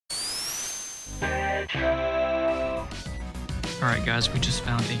Alright guys, we just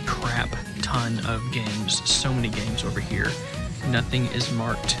found a crap ton of games. So many games over here. Nothing is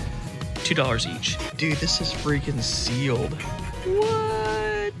marked. $2 each. Dude, this is freaking sealed.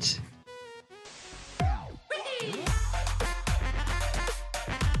 What?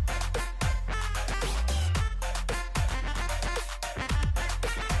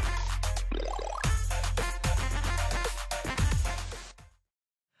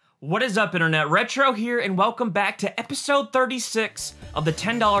 What is up, Internet? Retro here, and welcome back to episode 36 of the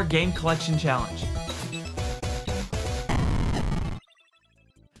 $10 Game Collection Challenge.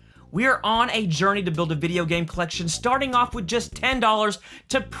 We are on a journey to build a video game collection, starting off with just $10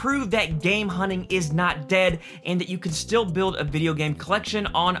 to prove that game hunting is not dead and that you can still build a video game collection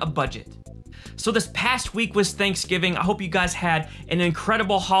on a budget. So this past week was Thanksgiving. I hope you guys had an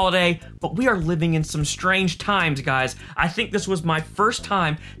incredible holiday, but we are living in some strange times, guys. I think this was my first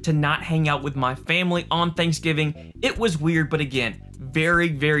time to not hang out with my family on Thanksgiving. It was weird, but again, very,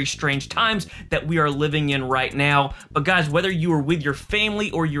 very strange times that we are living in right now. But guys, whether you were with your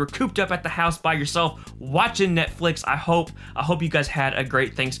family or you were cooped up at the house by yourself watching Netflix, I hope you guys had a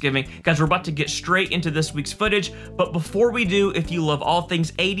great Thanksgiving. Guys, we're about to get straight into this week's footage, but before we do, if you love all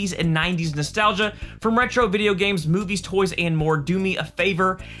things 80s and 90s nostalgia from retro video games, movies, toys, and more, do me a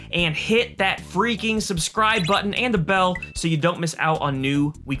favor and hit that freaking subscribe button and the bell so you don't miss out on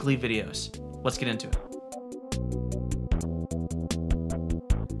new weekly videos. Let's get into it.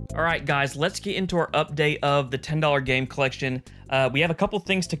 Alright guys, let's get into our update of the $10 game collection. We have a couple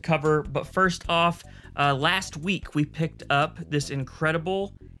things to cover, but first off, last week we picked up this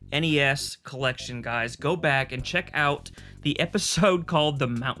incredible NES collection, guys. Go back and check out the episode called The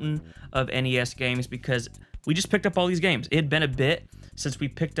Mountain of NES Games because we just picked up all these games. It had been a bit since we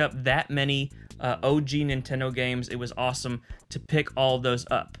picked up that many OG Nintendo games. It was awesome to pick all those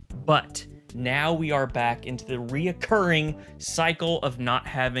up, but now we are back into the reoccurring cycle of not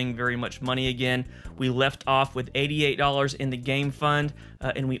having very much money again. We left off with $88 in the game fund,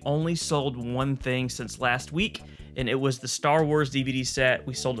 and we only sold one thing since last week, and it was the Star Wars DVD set.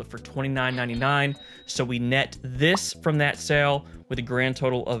 We sold it for $29.99, so we net this from that sale with a grand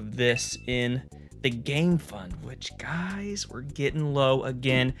total of this in the game fund, which, guys, we're getting low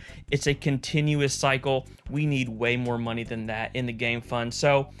again. It's a continuous cycle. We need way more money than that in the game fund.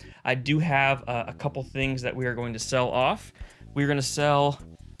 So I do have a couple things that we are going to sell off. We're going to sell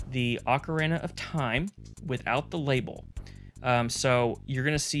the Ocarina of Time without the label. So you're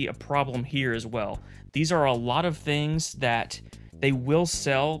going to see a problem here as well. These are a lot of things that they will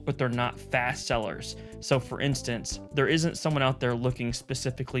sell, but they're not fast sellers. So for instance, there isn't someone out there looking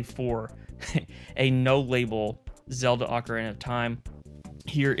specifically for a no-label Zelda Ocarina of Time.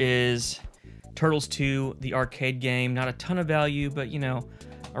 Here is Turtles 2, the arcade game. Not a ton of value, but you know,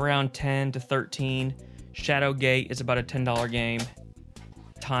 around 10 to 13. Shadowgate is about a $10 game.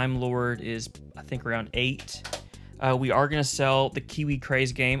 Time Lord is, I think, around 8. We are going to sell the Kiwi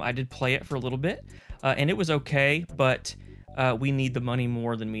Craze game. I did play it for a little bit, and it was okay, but we need the money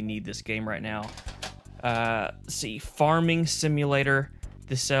more than we need this game right now. Let's see, Farming Simulator.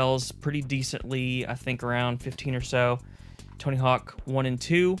 This sells pretty decently, I think around 15 or so. Tony Hawk 1 and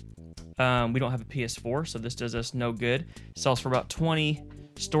 2. We don't have a PS4, so this does us no good. Sells for about 20.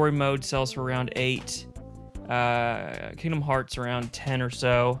 Story mode sells for around 8. Kingdom Hearts around 10 or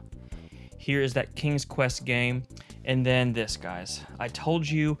so. Here is that King's Quest game. And then this, guys. I told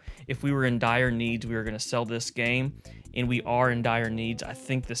you if we were in dire needs, we were going to sell this game. And we are in dire needs. I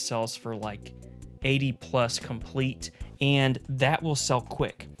think this sells for like 80 plus complete. And that will sell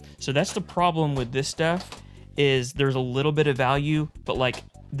quick. So that's the problem with this stuff, is there's a little bit of value, but like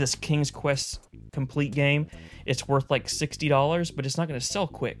this King's Quest complete game, it's worth like $60, but it's not going to sell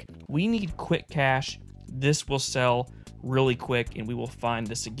quick. We need quick cash. This will sell really quick, and we will find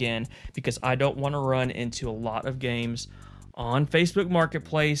this again because I don't want to run into a lot of games on Facebook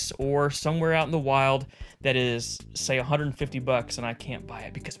Marketplace or somewhere out in the wild that is, say, 150 bucks and I can't buy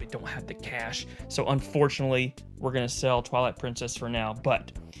it because we don't have the cash. So unfortunately, we're going to sell Twilight Princess for now,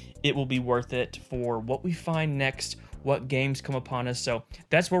 but it will be worth it for what we find next, what games come upon us. So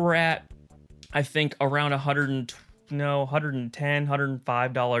that's where we're at. I think around $110,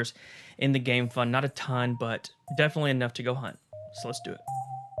 $105 in the game fund. Not a ton, but definitely enough to go hunt. So let's do it.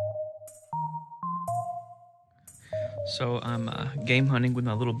 So I'm game hunting with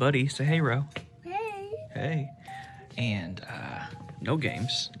my little buddy. Say hey, Ro. Hey. Hey. And no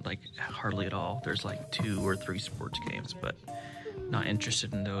games, like hardly at all. There's like 2 or 3 sports games, but not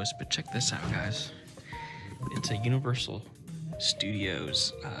interested in those. But check this out, guys. It's a Universal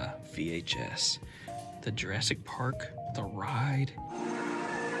Studios VHS. The Jurassic Park, The Ride.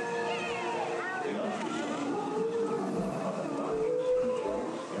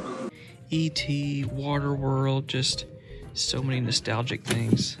 E.T., Waterworld, just so many nostalgic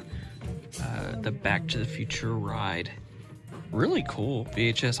things. The Back to the Future ride. Really cool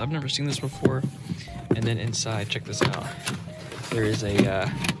VHS. I've never seen this before. And then inside, check this out. There is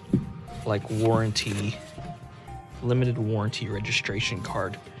a like warranty, limited warranty registration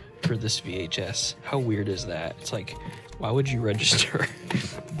card for this VHS. How weird is that? It's like, why would you register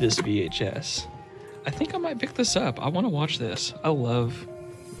this VHS? I think I might pick this up. I want to watch this. I love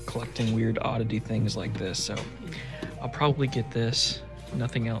collecting weird oddity things like this, so I'll probably get this.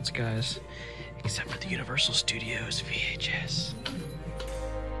 Nothing else, guys, except for the Universal Studios VHS.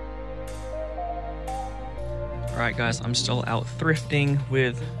 All right, guys, I'm still out thrifting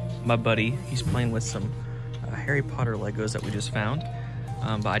with my buddy. He's playing with some Harry Potter Legos that we just found,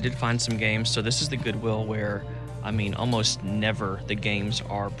 but I did find some games. So this is the Goodwill where, I mean, almost never the games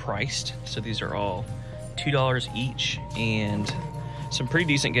are priced. So these are all $2 each, and some pretty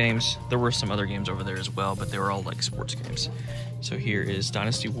decent games. There were some other games over there as well, but they were all like sports games. So here is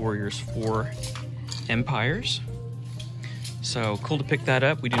Dynasty Warriors 4 Empires. So cool to pick that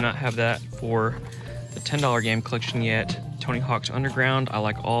up. We do not have that for the $10 game collection yet. Tony Hawk's Underground. I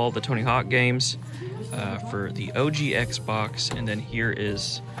like all the Tony Hawk games for the OG Xbox. And then here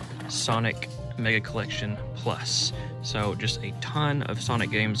is Sonic Mega Collection Plus. So just a ton of Sonic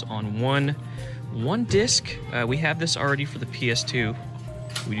games on one disc. We have this already for the PS2.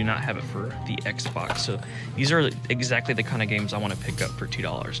 We do not have it for the Xbox. So these are exactly the kind of games I want to pick up for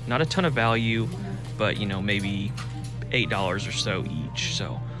 $2. Not a ton of value, but you know, maybe $8 or so each.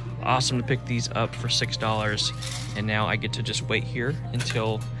 So awesome to pick these up for $6. And now I get to just wait here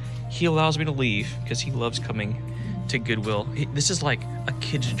until he allows me to leave, because he loves coming to Goodwill. This is like a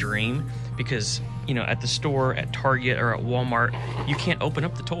kid's dream, because you know, at the store, at Target or at Walmart, you can't open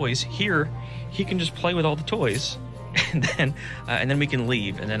up the toys. Here he can just play with all the toys, and then we can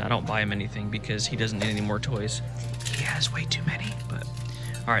leave, and then I don't buy him anything because he doesn't need any more toys. He has way too many. But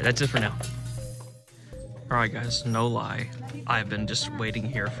all right, that's it for now. All right, guys, no lie, I've been just waiting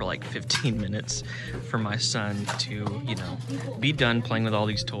here for like 15 minutes for my son to, you know, be done playing with all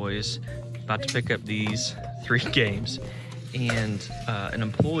these toys. About to pick up these 3 games, and an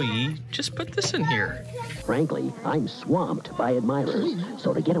employee just put this in here. Frankly, I'm swamped by admirers,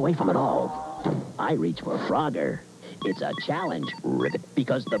 so to get away from it all, I reach for Frogger. It's a challenge, Ribbit,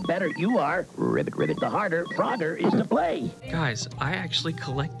 because the better you are, Ribbit, Ribbit, the harder Frogger is to play. Guys, I actually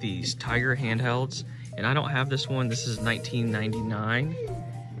collect these Tiger handhelds, and I don't have this one. This is $19.99,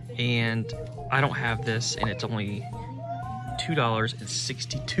 and I don't have this, and it's only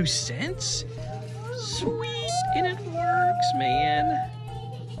 $2.62. Sweet, and it works, man.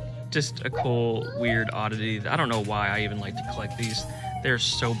 Just a cool, weird oddity. I don't know why I even like to collect these. They're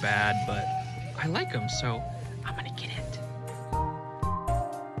so bad, but I like them, so I'm gonna get it.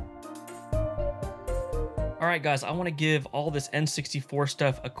 All right, guys, I want to give all this N64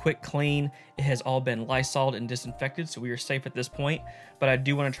 stuff a quick clean. It has all been Lysoled and disinfected, so we are safe at this point. But I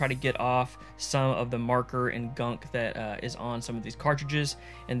do want to try to get off some of the marker and gunk that is on some of these cartridges.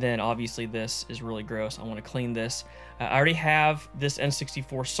 And then obviously this is really gross. I want to clean this. I already have this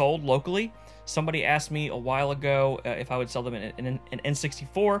N64 sold locally. Somebody asked me a while ago if I would sell them in an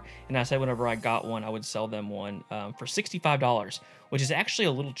N64, and I said whenever I got one, I would sell them one for $65, which is actually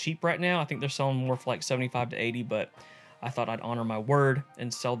a little cheap right now. I think they're selling more for like $75 to $80, but I thought I'd honor my word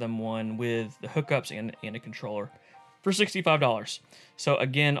and sell them one with the hookups and a controller for $65. So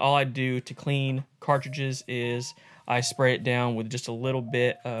again, all I do to clean cartridges is I spray it down with just a little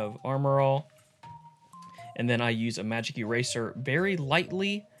bit of Armor All, and then I use a magic eraser very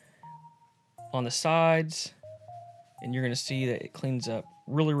lightly on the sides, and you're gonna see that it cleans up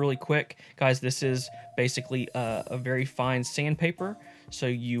really quick. Guys, this is basically a very fine sandpaper, so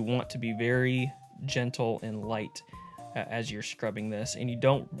you want to be very gentle and light as you're scrubbing this, and you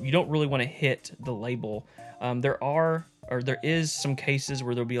don't really want to hit the label. There is some cases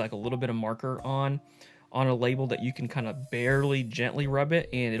where there'll be like a little bit of marker on a label that you can kind of barely gently rub it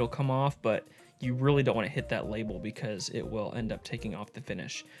and it'll come off, but you really don't want to hit that label because it will end up taking off the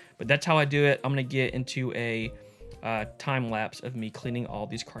finish. But that's how I do it. I'm going to get into a time lapse of me cleaning all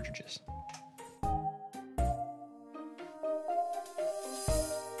these cartridges.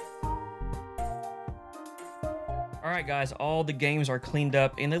 Alright guys, all the games are cleaned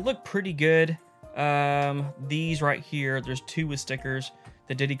up and they look pretty good. These right here, there's 2 with stickers,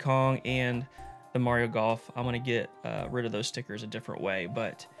 the Diddy Kong and the Mario Golf. I'm going to get rid of those stickers a different way,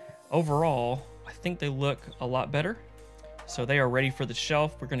 but overall, I think they look a lot better. So they are ready for the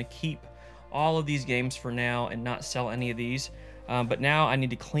shelf. We're going to keep all of these games for now and not sell any of these. But now I need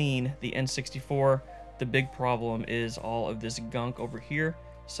to clean the N64. The big problem is all of this gunk over here.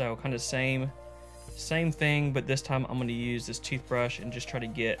 So kind of same thing, but this time I'm going to use this toothbrush and just try to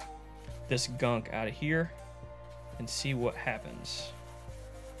get this gunk out of here and see what happens.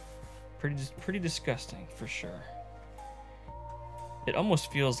 Pretty disgusting for sure. It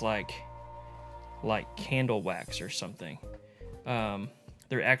almost feels like candle wax or something.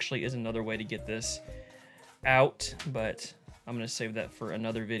 There actually is another way to get this out, but I'm gonna save that for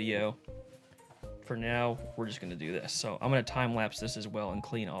another video. For now, we're just gonna do this. So I'm gonna time lapse this as well and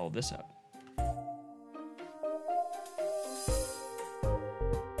clean all of this up.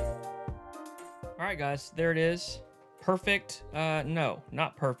 All right, guys, there it is. Perfect. No,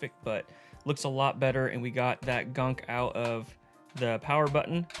 not perfect, but looks a lot better. And we got that gunk out of the power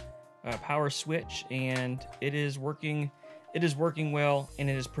button, power switch, and it is working. It is working well, and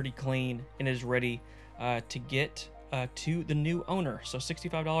it is pretty clean, and it is ready to get to the new owner. So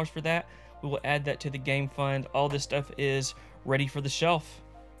 $65 for that. We will add that to the game fund. All this stuff is ready for the shelf.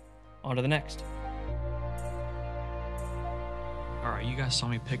 On to the next. All right, you guys saw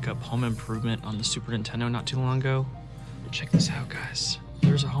me pick up Home Improvement on the Super Nintendo not too long ago. Check this out, guys.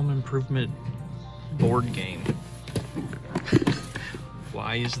 There's a Home Improvement board game.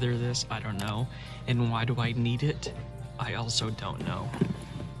 Why is there this? I don't know. And why do I need it? I also don't know.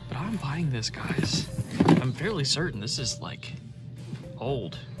 But I'm buying this, guys. I'm fairly certain this is like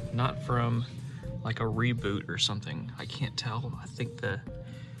old, not from like a reboot or something. I can't tell. I think the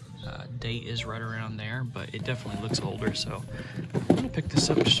date is right around there, but it definitely looks older. So I'm gonna pick this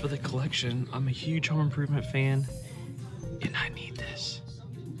up just for the collection. I'm a huge Home Improvement fan, and I need this.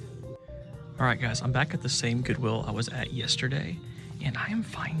 All right, guys, I'm back at the same Goodwill I was at yesterday, and I am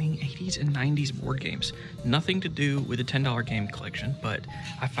finding 80s and 90s board games. Nothing to do with the $10 game collection, but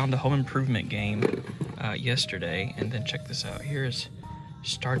I found a Home Improvement game yesterday, and then check this out. Here's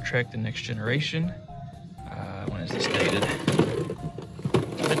Star Trek: The Next Generation. When is this dated?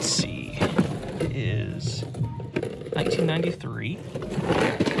 Let's see. It is 1993.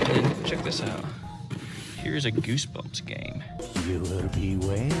 And then check this out. Here's a Goosebumps game. You will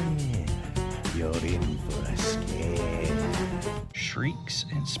beware. You're in for a scare. Shrieks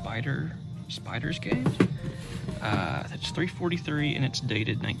and Spiders game. That's $343 and it's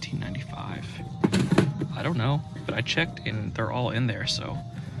dated 1995. I don't know, but I checked and they're all in there, so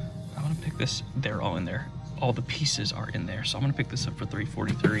I'm gonna pick this. They're all in there. All the pieces are in there, so I'm gonna pick this up for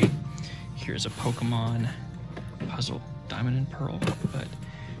 $343. Here's a Pokemon puzzle, Diamond and Pearl, but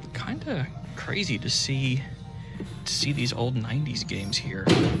kind of crazy to see these old 90s games here.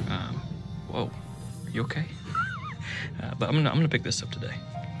 Whoa, are you okay? But I'm gonna pick this up today.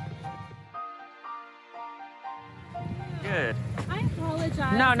 Good. I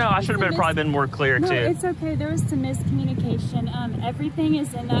apologize. No, I should have probably been more clear too. No, it's okay. There was some miscommunication. Everything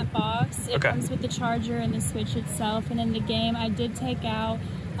is in that box. It comes with the charger and the Switch itself, and in the game I did take out.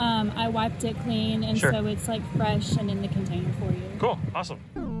 I wiped it clean, and so it's like fresh and in the container for you. Cool,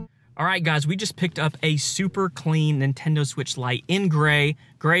 awesome. All right, guys, we just picked up a super clean Nintendo Switch Lite in gray.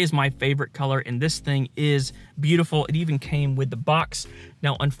 Gray is my favorite color, and this thing is beautiful. It even came with the box.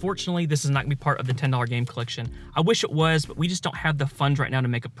 Now, unfortunately, this is not gonna be part of the $10 game collection. I wish it was, but we just don't have the funds right now to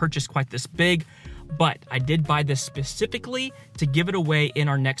make a purchase quite this big. But I did buy this specifically to give it away in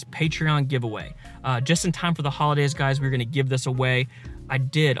our next Patreon giveaway. Just in time for the holidays, guys, we're gonna give this away. I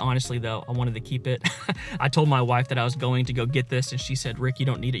did, honestly, though. I wanted to keep it. I told my wife that I was going to go get this, and she said, Rick, you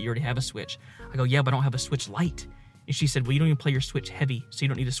don't need it. You already have a Switch. I go, yeah, but I don't have a Switch Lite. And she said, well, you don't even play your Switch Heavy, so you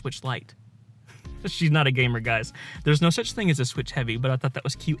don't need a Switch Lite. She's not a gamer, guys. There's no such thing as a Switch Heavy, but I thought that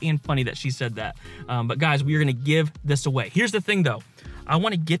was cute and funny that she said that. But, guys, we are going to give this away. Here's the thing, though. I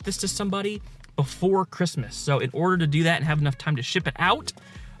want to get this to somebody before Christmas. So in order to do that and have enough time to ship it out,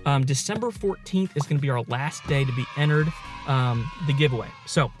 December 14th is going to be our last day to be entered the giveaway.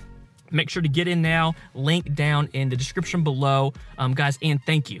 So make sure to get in now. Link down in the description below. Guys, and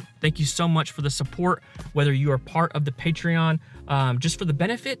thank you. Thank you so much for the support, whether you are part of the Patreon just for the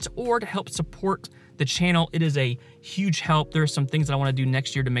benefits or to help support the channel. It is a huge help. There are some things that I want to do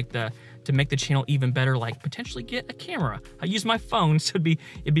next year to make the channel even better, like potentially get a camera. I use my phone, so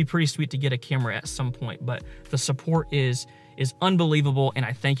it'd be pretty sweet to get a camera at some point, but the support is unbelievable, and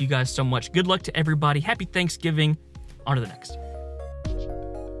I thank you guys so much. Good luck to everybody. Happy Thanksgiving. On to the next.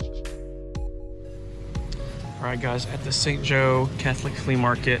 All right, guys, at the St. Joe Catholic Flea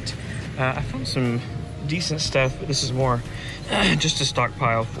Market, I found some decent stuff, but this is more just a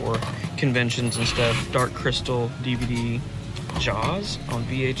stockpile for conventions and stuff. Dark Crystal DVD Jaws on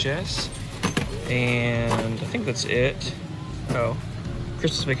VHS, and I think that's it. Oh,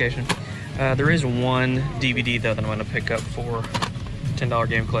 Christmas Vacation. There is one DVD though that I'm gonna pick up for $10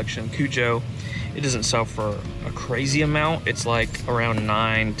 game collection, Cujo. It doesn't sell for a crazy amount. It's like around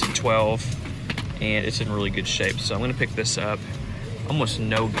 9 to 12 and it's in really good shape. So I'm gonna pick this up. Almost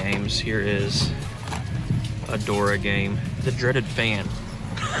no games. Here is a Dora game, The Dreaded Fan.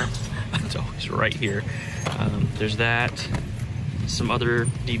 It's always right here. There's that. Some other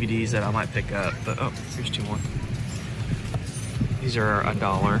DVDs that I might pick up, but oh, here's 2 more. These are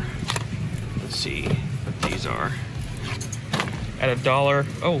 $1. Let's see what these are. At $1.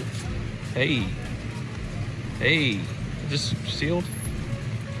 Oh, hey, is this sealed?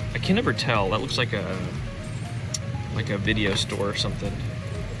 I can never tell. That looks like a video store or something.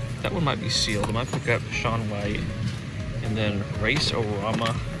 That one might be sealed. I might pick up Shaun White and then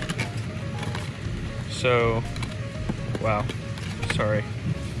Race-O-Rama. So, wow, sorry.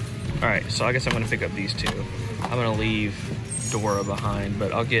 All right, so I guess I'm gonna pick up these 2. I'm gonna leave Dora behind,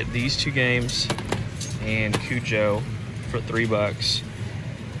 but I'll get these 2 games and Cujo for $3.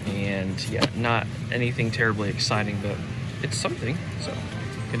 And yeah, not anything terribly exciting, but it's something, so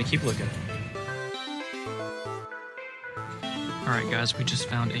gonna keep looking. All right, guys, we just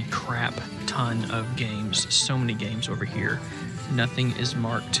found a crap ton of games. So many games over here. Nothing is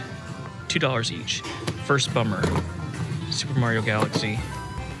marked. $2 each. First bummer. Super Mario Galaxy.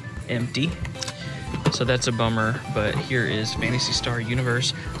 Empty. So that's a bummer, but here is Phantasy Star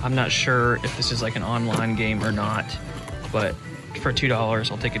Universe. I'm not sure if this is like an online game or not, but for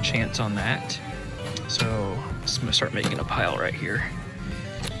 $2, I'll take a chance on that. So I'm gonna start making a pile right here.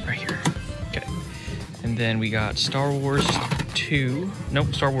 Right here. Okay. And then we got Star Wars 2.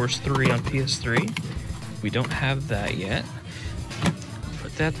 Nope, Star Wars 3 on PS3. We don't have that yet.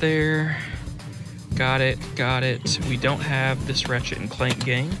 Put that there. Got it, got it. We don't have this Ratchet and Clank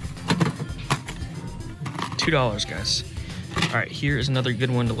game. $2, guys. All right, here is another good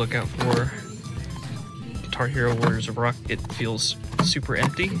one to look out for. Guitar Hero Warriors of Rock. It feels super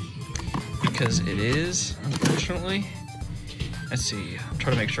empty because it is, unfortunately. Let's see, I'm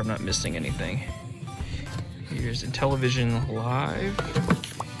trying to make sure I'm not missing anything. Here's Intellivision Live.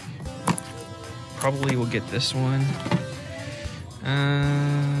 Probably will get this one.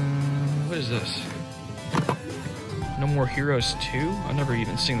 What is this? No More Heroes 2? I've never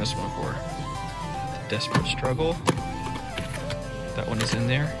even seen this one before. Desperate Struggle. That one is in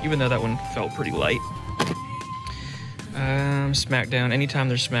there, even though that one felt pretty light. SmackDown. Anytime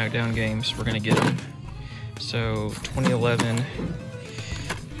there's SmackDown games, we're gonna get them. So 2011,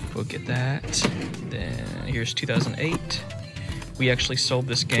 we'll get that. Then here's 2008. We actually sold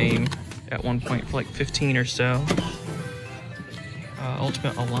this game at one point for like 15 or so.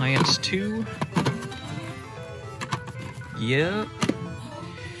 Ultimate Alliance 2. Yep.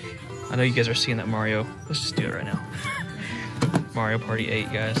 I know you guys are seeing that Mario. Let's just do it right now. Mario Party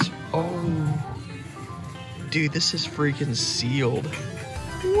 8, guys. Oh. Dude, this is freaking sealed.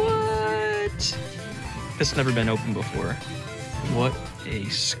 What? It's never been opened before. What a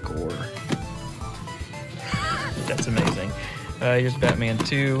score. That's amazing. Here's Batman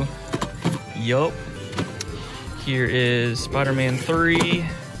 2. Yup. Here is Spider-Man 3.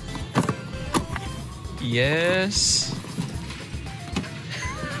 Yes.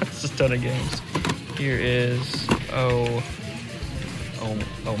 That's a ton of games. Here is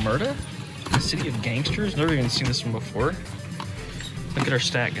Omerta? City of Gangsters? Never even seen this one before. Look at our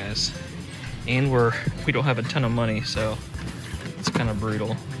stat, guys. And we don't have a ton of money, so it's kind of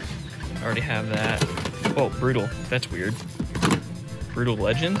brutal. I already have that. Oh, brutal. That's weird. Brutal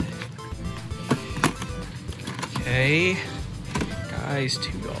Legend. Okay. Guys,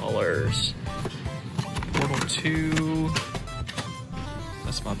 $2. Portal 2.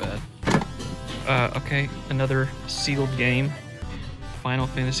 That's my bad. Okay, another sealed game. Final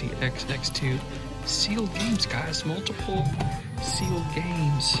Fantasy XX2. Sealed games, guys. Multiple sealed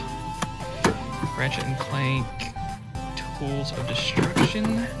games. Ratchet and Clank. Tools of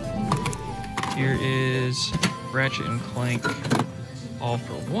Destruction. Here is Ratchet and Clank All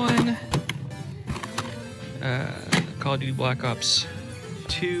for One. Call of Duty Black Ops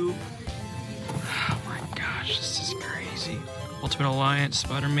 2. Oh my gosh, this is crazy. Ultimate Alliance,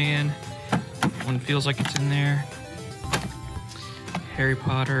 Spider-Man. One feels like it's in there. Harry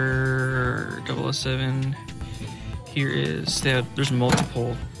Potter 007. Here is, there's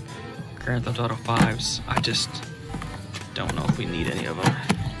multiple Grand Theft Auto 5s. I just don't know if we need any of them.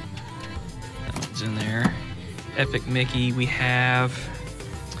 That one's in there. Epic Mickey we have.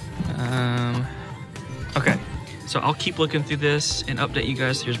 Okay, so I'll keep looking through this and update you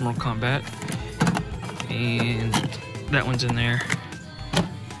guys. Here's Mortal Kombat. And that one's in there.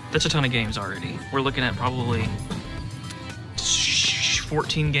 That's a ton of games already. We're looking at probably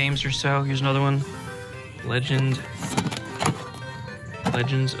 14 games or so. Here's another one. Legends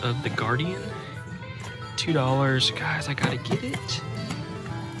of the Guardian. $2. Guys, I gotta get it.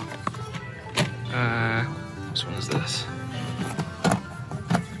 Which one is this?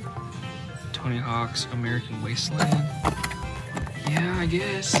 Tony Hawk's American Wasteland. Yeah, I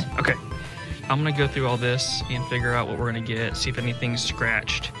guess. Okay, I'm gonna go through all this and figure out what we're gonna get, see if anything's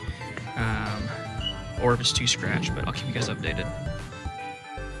scratched, or if it's too scratched, but I'll keep you guys updated.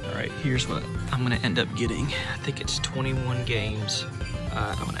 All right, here's what I'm gonna end up getting. I think it's 21 games.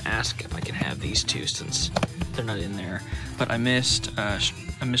 I'm gonna ask if I can have these two since they're not in there. But I missed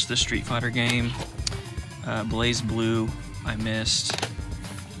the Street Fighter game. Blaze Blue, I missed.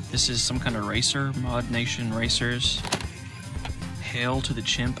 This is some kind of racer, Mod Nation Racers. Hail to the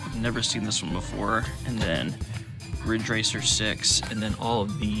Chimp, I've never seen this one before. And then Ridge Racer 6, and then all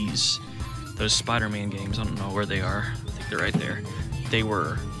of these, those Spider-Man games, I don't know where they are. I think they're right there. They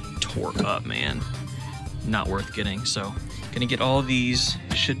were tore up, man. Not worth getting, so gonna get all of these.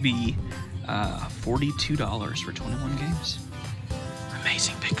 Should be $42 for 21 games.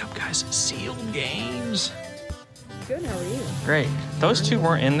 Amazing pickup, guys. Sealed games. Good, how are you? Great. Those two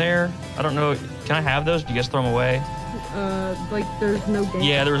weren't in there. I don't know. Can I have those? Do you guys throw them away? Like there's no game.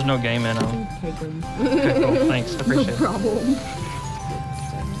 Yeah, there was no game in them. Take them. Okay, cool. Thanks. I appreciate No it. problem.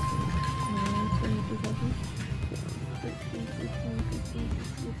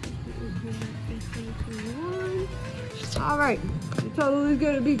 All right, the total is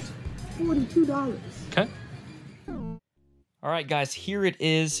gonna be $42. Okay. All right, guys, here it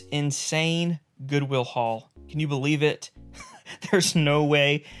is. Insane Goodwill haul. Can you believe it? There's no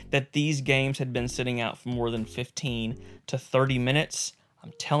way that these games had been sitting out for more than 15 to 30 minutes.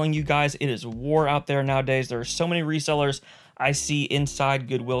 I'm telling you guys, it is war out there nowadays. There are so many resellers I see inside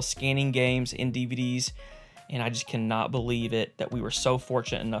Goodwill scanning games and DVDs, and I just cannot believe it that we were so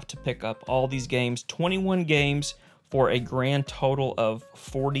fortunate enough to pick up all these games, 21 games, for a grand total of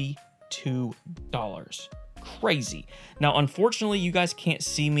 $42. Crazy. Now, unfortunately, you guys can't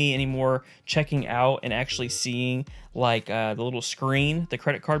see me anymore checking out and actually seeing like the little screen, the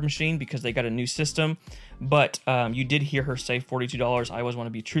credit card machine, because they got a new system. But you did hear her say $42. I always want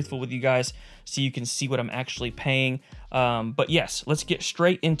to be truthful with you guys so you can see what I'm actually paying. But yes, let's get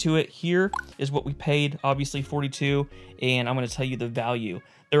straight into it. Here is what we paid, obviously $42, and I'm going to tell you the value.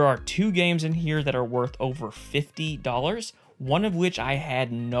 There are two games in here that are worth over $50, one of which I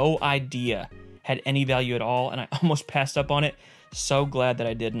had no idea had any value at all, and I almost passed up on it. So glad that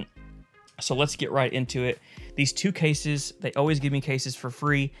I didn't. So let's get right into it. These two cases, they always give me cases for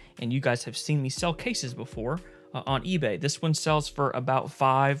free, and you guys have seen me sell cases before on eBay. This one sells for about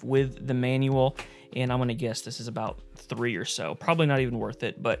 $5 with the manual, and I'm gonna guess this is about $3 or so. Probably not even worth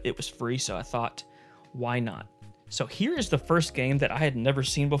it, but it was free, so I thought, why not? So here is the first game that I had never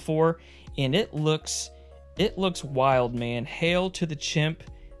seen before, and it looks wild, man. Hail to the Chimp.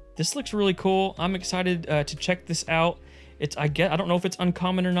 This looks really cool. I'm excited to check this out. I don't know if it's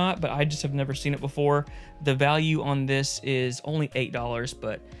uncommon or not, but I just have never seen it before. The value on this is only $8,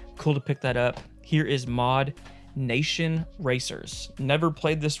 but cool to pick that up. Here is Mod Nation Racers. Never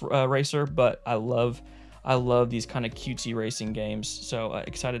played this racer, but I love these kind of cutesy racing games. So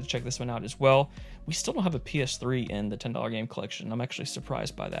excited to check this one out as well. We still don't have a PS3 in the $10 game collection. I'm actually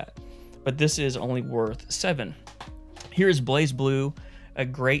surprised by that. But this is only worth $7. Here is Blaze Blue, a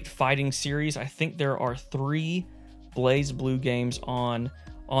great fighting series. I think there are 3 Blaze Blue games on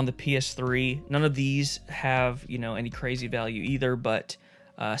the PS3. None of these have, you know, any crazy value either, but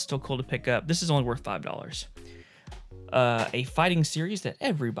still cool to pick up. This is only worth $5. A fighting series that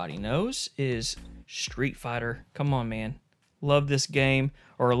everybody knows is Street Fighter. Come on, man. Love this game,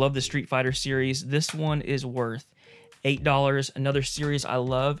 or love the Street Fighter series. This one is worth $8. Another series I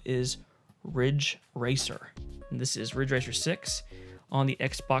love is Ridge Racer. And this is Ridge Racer 6 on the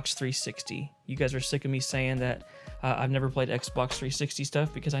Xbox 360. You guys are sick of me saying that I've never played Xbox 360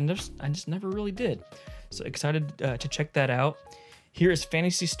 stuff because I just never really did. So excited to check that out. Here is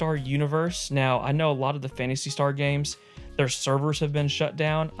Phantasy Star Universe. Now, I know a lot of the Phantasy Star games, their servers have been shut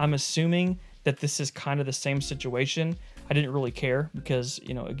down. I'm assuming that this is kind of the same situation. I didn't really care because,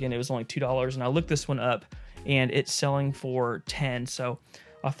 you know, again, it was only $2, and I looked this one up and it's selling for $10. So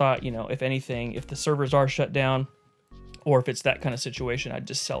I thought, you know, if anything, if the servers are shut down or if it's that kind of situation, I'd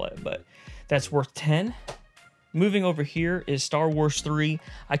just sell it, but that's worth $10. Moving over here is Star Wars 3.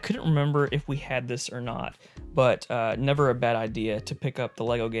 I couldn't remember if we had this or not, but never a bad idea to pick up the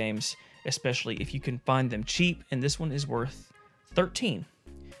Lego games, especially if you can find them cheap, and this one is worth $13.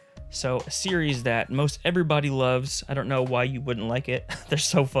 So a series that most everybody loves, I don't know why you wouldn't like it, they're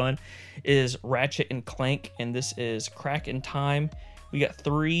so fun, is Ratchet and Clank, and this is Crack in Time. We got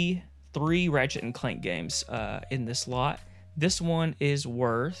three Ratchet and Clank games in this lot. This one is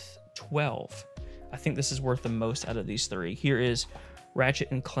worth 12. I think this is worth the most out of these three. Here is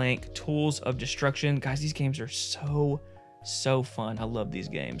Ratchet and Clank Tools of Destruction. Guys, these games are so fun. I love these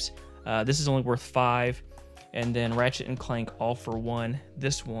games. This is only worth 5. And then Ratchet and Clank All for One.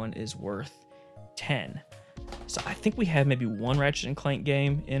 This one is worth 10. So I think we have maybe one Ratchet and Clank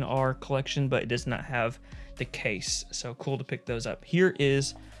game in our collection, but it does not have the case. So cool to pick those up. Here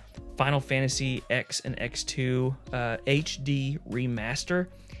is Final Fantasy X and X2 HD Remaster.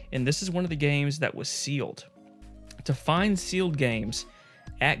 And this is one of the games that was sealed. To find sealed games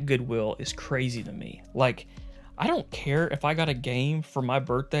at Goodwill is crazy to me. Like, I don't care if I got a game for my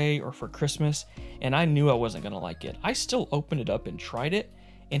birthday or for Christmas and I knew I wasn't gonna like it. I still opened it up and tried it.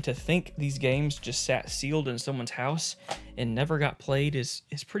 And to think these games just sat sealed in someone's house and never got played is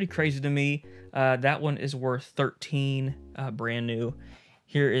pretty crazy to me. That one is worth 13, brand new.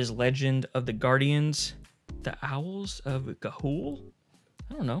 Here is Legend of the Guardians, the Owls of Ga'Hoole.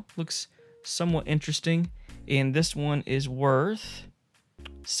 I don't know, looks somewhat interesting. And this one is worth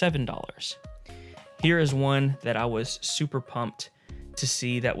 $7. Here is one that I was super pumped to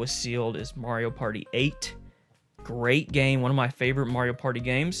see that was sealed, is Mario Party 8. Great game, one of my favorite Mario Party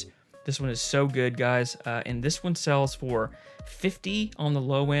games. This one is so good, guys. And this one sells for $50 on the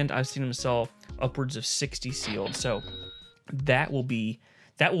low end. I've seen them sell upwards of $60 sealed. So that will be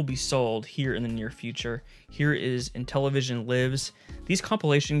sold here in the near future. Here is Intellivision Lives. These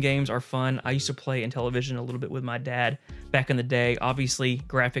compilation games are fun. I used to play Intellivision a little bit with my dad back in the day. Obviously,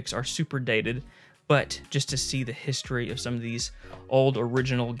 graphics are super dated, but just to see the history of some of these old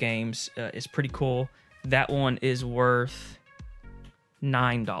original games is pretty cool. That one is worth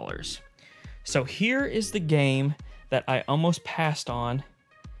 $9. So here is the game that I almost passed on,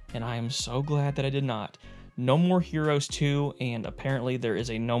 and I am so glad that I did not. No More Heroes 2, and apparently there is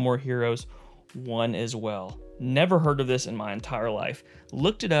a No More Heroes 1 as well. Never heard of this in my entire life.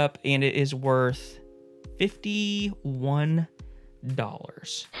 Looked it up, and it is worth $51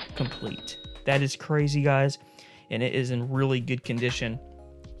 complete. That is crazy, guys, and it is in really good condition.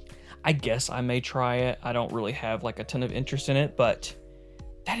 I guess I may try it. I don't really have like a ton of interest in it, but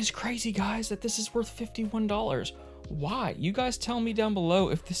that is crazy, guys, that this is worth $51. Why? You guys tell me down below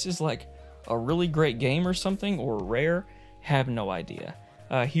if this is like a really great game or something, or rare. Have no idea.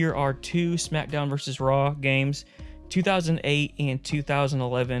 Here are two SmackDown vs. Raw games, 2008 and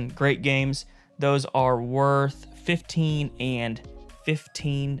 2011. Great games. Those are worth $15 and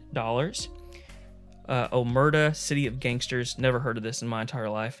 $15. Omerta, City of Gangsters. Never heard of this in my entire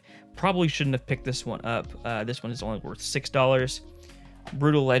life. Probably shouldn't have picked this one up. This one is only worth $6.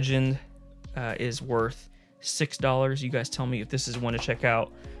 Brutal Legend is worth $6. You guys tell me if this is one to check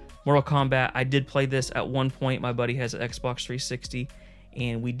out. Mortal Kombat, I did play this at one point. My buddy has an Xbox 360,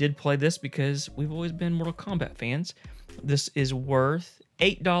 and we did play this because we've always been Mortal Kombat fans. This is worth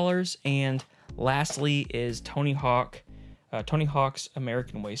 $8. And lastly is Tony Hawk, Tony Hawk's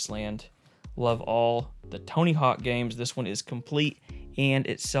American Wasteland. Love all the Tony Hawk games. This one is complete, and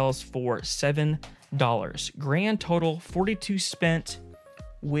it sells for $7. Grand total, 42 spent,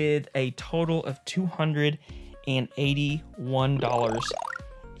 with a total of $281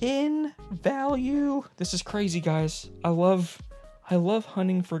 in value. This is crazy, guys. I love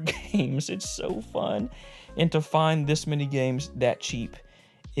hunting for games. It's so fun, and to find this many games that cheap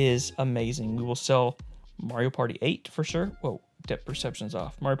is amazing. We will sell Mario Party 8 for sure. Whoa, depth perception's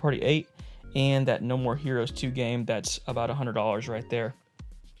off. Mario Party 8 and that No More Heroes 2 game. That's about $100 right there.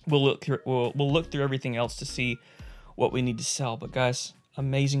 We'll look through everything else to see what we need to sell. But guys,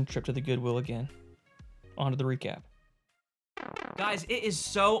 amazing trip to the Goodwill again. On to the recap. Guys, it is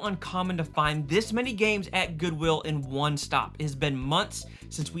so uncommon to find this many games at Goodwill in one stop. It has been months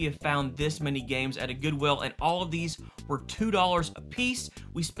since we have found this many games at a Goodwill, and all of these were $2 a piece.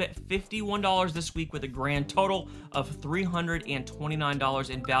 We spent $51 this week with a grand total of $329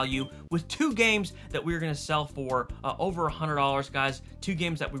 in value, with two games that we're going to sell for over $100, guys. Two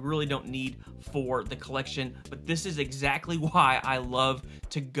games that we really don't need for the collection, but this is exactly why I love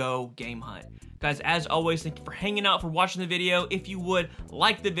to go game hunt. Guys, as always, thank you for hanging out, for watching the video. If you would,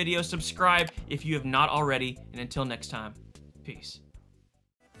 like the video, subscribe if you have not already, and until next time, peace.